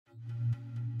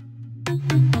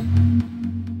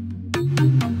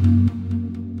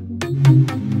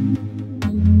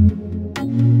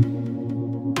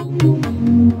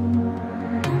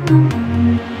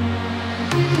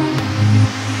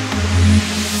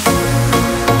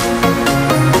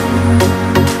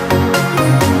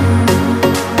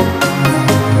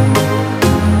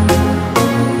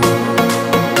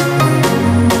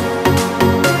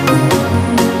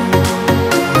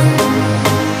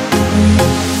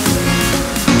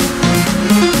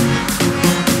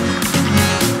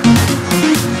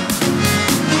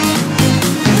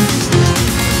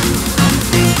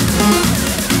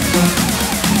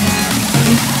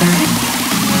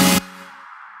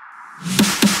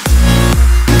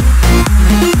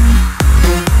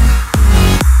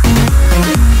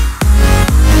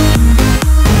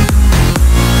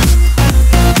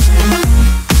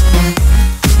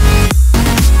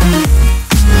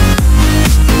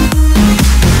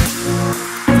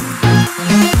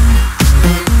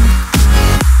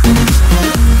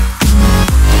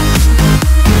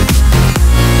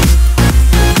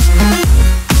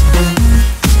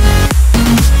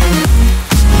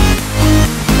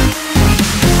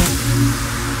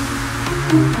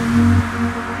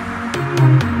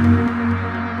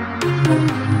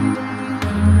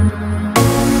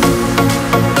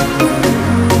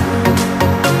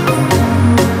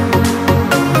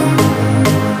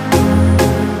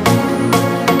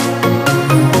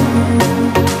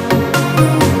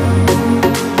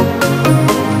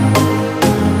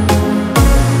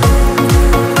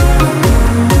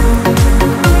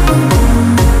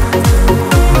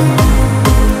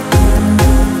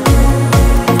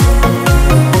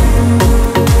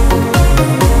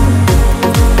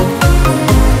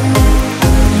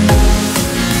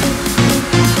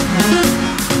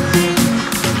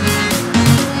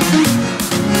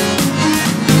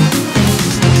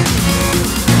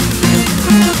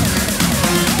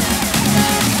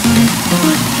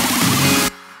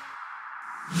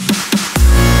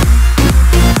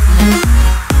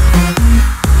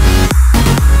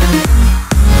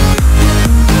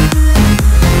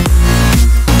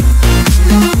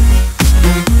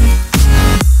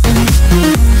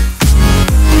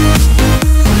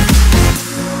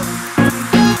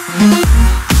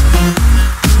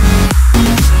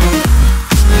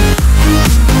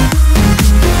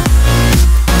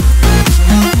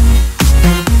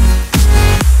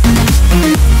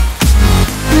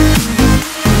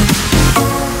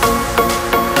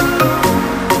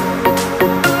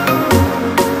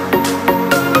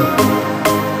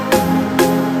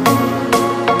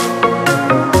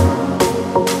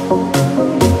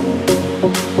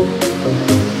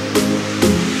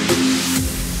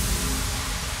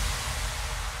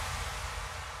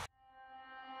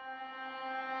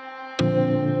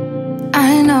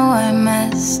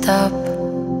messed up.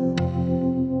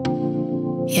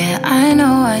 Yeah, I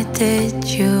know I did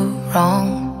you wrong,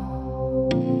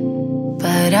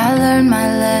 but I learned my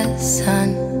lesson.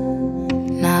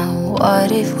 Now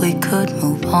what if we could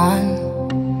move on?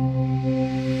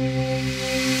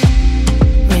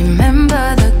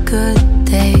 Remember the good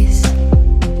days.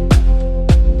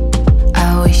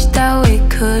 I wish that we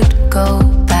could go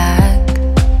back.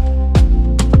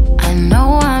 I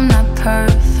know I'm not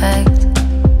perfect,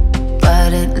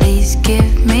 but at least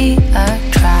give me a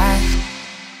try.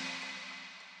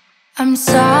 I'm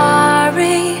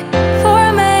sorry for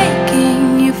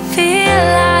making you feel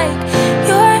like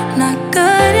you're not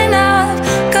good enough,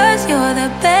 'cause you're the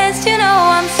best, you know.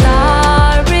 I'm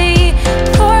sorry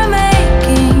for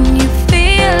making you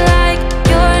feel like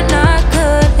you're not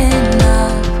good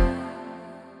enough.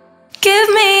 Give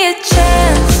me a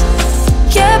chance,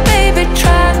 yeah baby,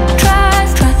 try, try,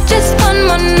 try. Just one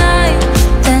more night,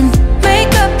 then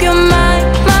make up your mind,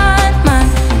 mind, mind.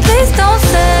 Please don't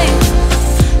say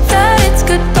that it's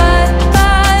goodbye,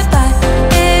 bye, bye.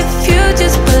 If you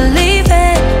just believe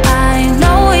it, I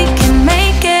know we can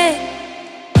make it.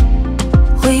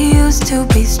 We used to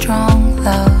be strong,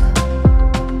 love.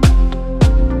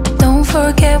 Don't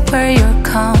forget where you're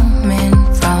coming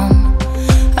from.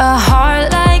 A heart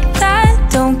like that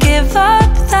don't give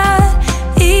up that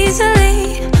easily.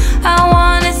 I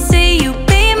wanna see you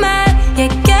be mad,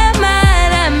 yeah, get mad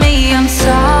at me. I'm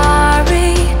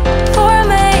sorry for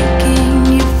making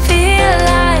you feel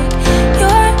like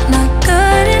you're not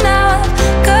good enough,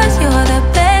 'cause you're the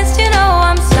best, you know.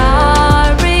 I'm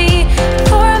sorry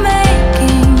for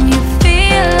making you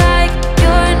feel like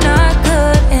you're not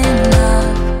good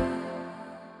enough.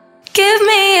 Give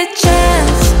me a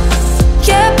chance,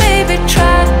 yeah baby,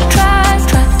 try.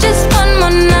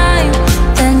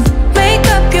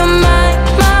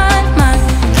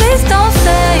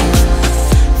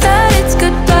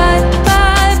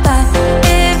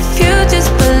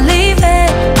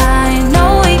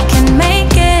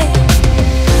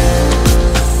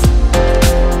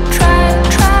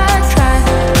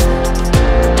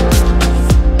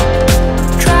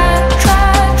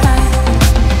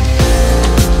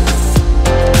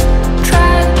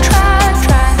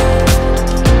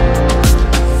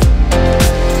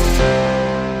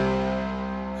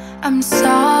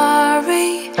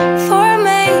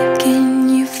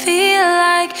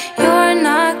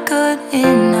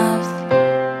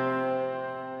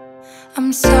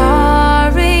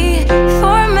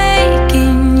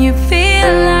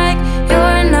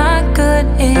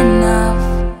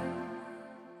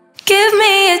 Give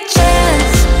me a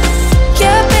chance.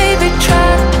 Yeah, baby,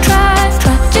 try, try,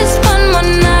 try. Just one more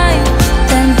night,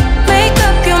 then make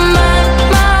up your mind,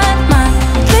 mind, mind.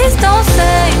 Please don't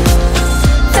say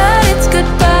that it's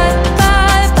goodbye,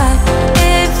 bye, bye.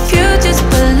 If you just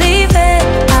believe it,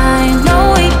 I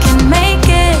know we can make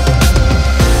it.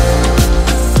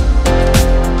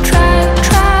 Try,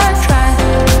 try, try.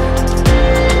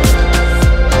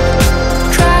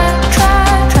 Try, try,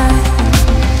 try.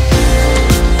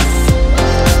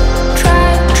 Try,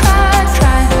 try,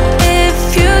 try. If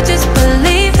you just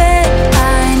believe it,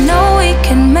 I know we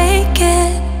can make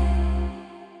it.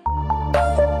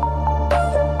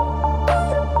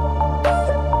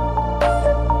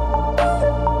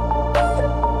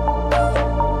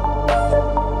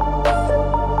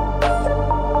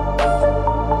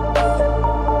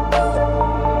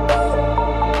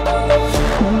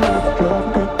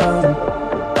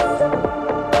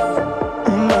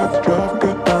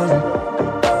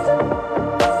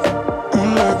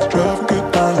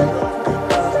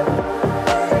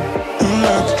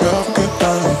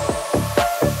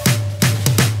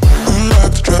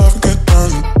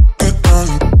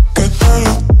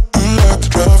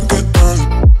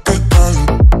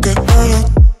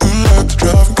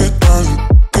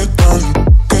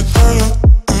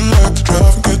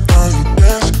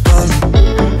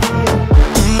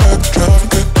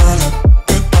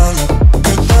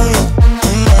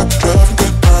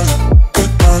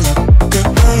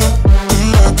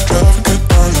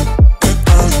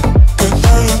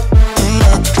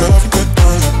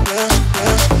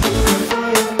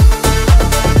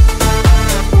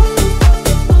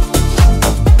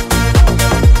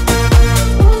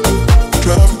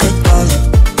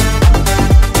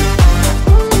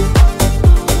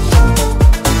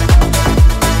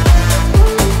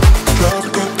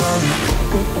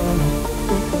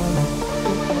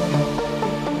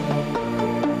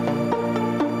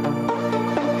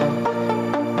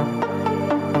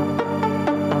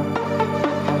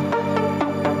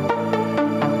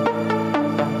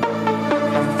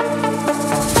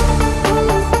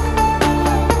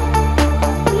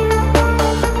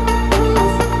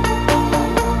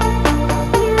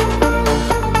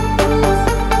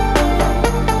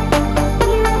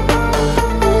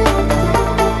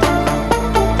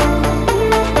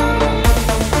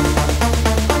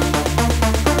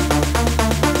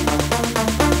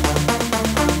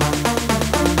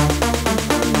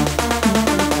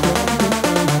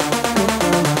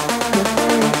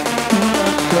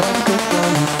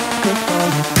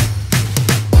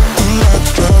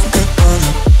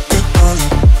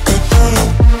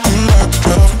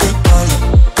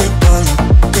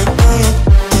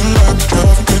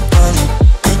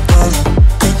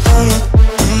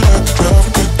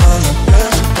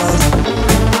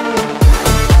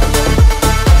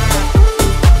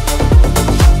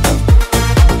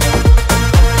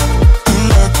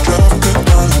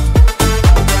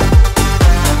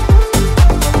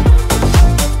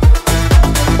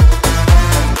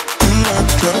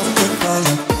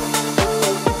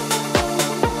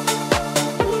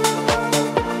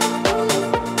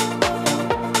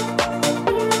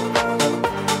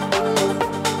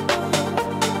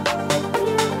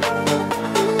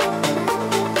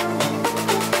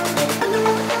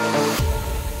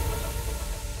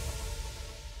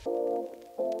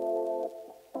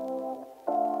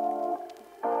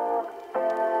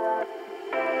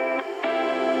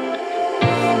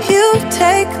 You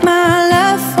take my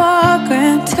love for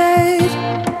granted.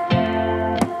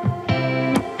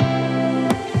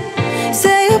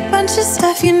 Say a bunch of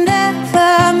stuff you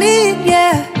never mean,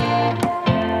 yeah.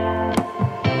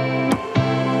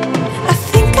 I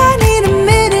think I need a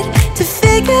minute to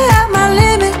figure out my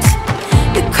limits.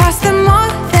 You cross them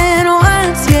more than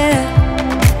once, yeah.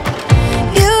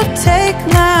 You take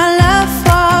my love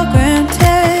for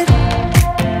granted.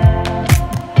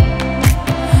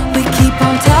 We keep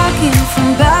on talking from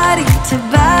body to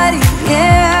body,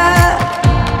 yeah.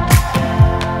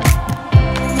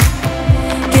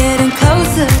 Getting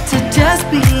closer to just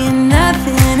being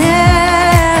nothing else.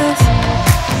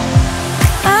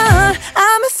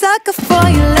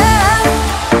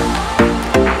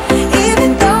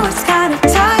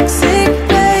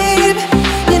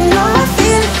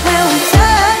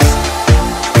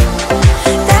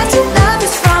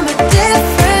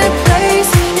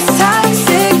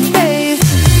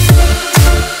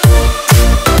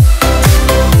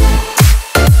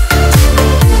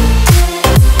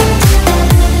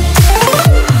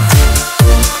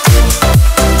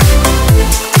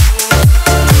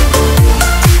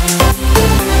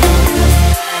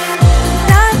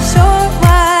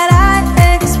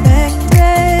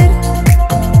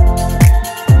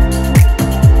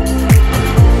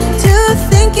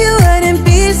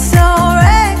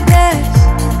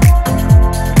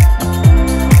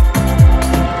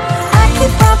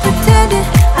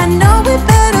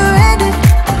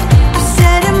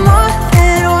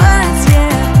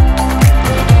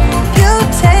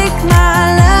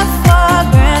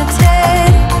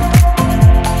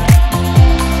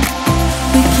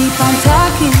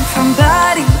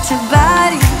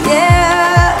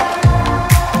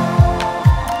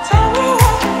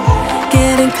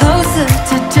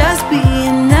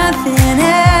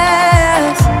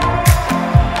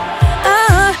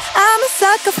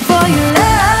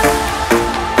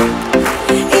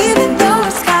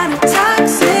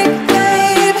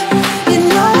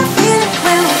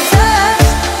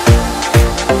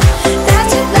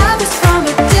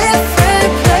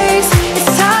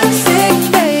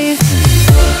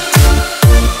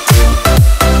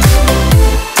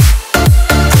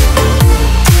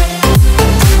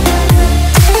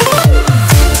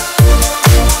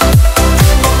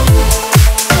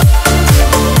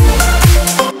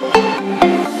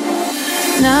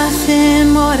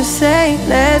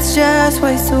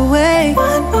 choice away.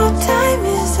 One more time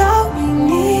is all we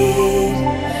need.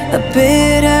 A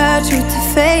bitter truth to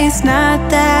face, not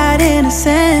that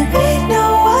innocent. We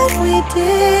know what we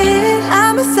did.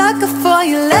 I'm a sucker for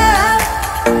your love.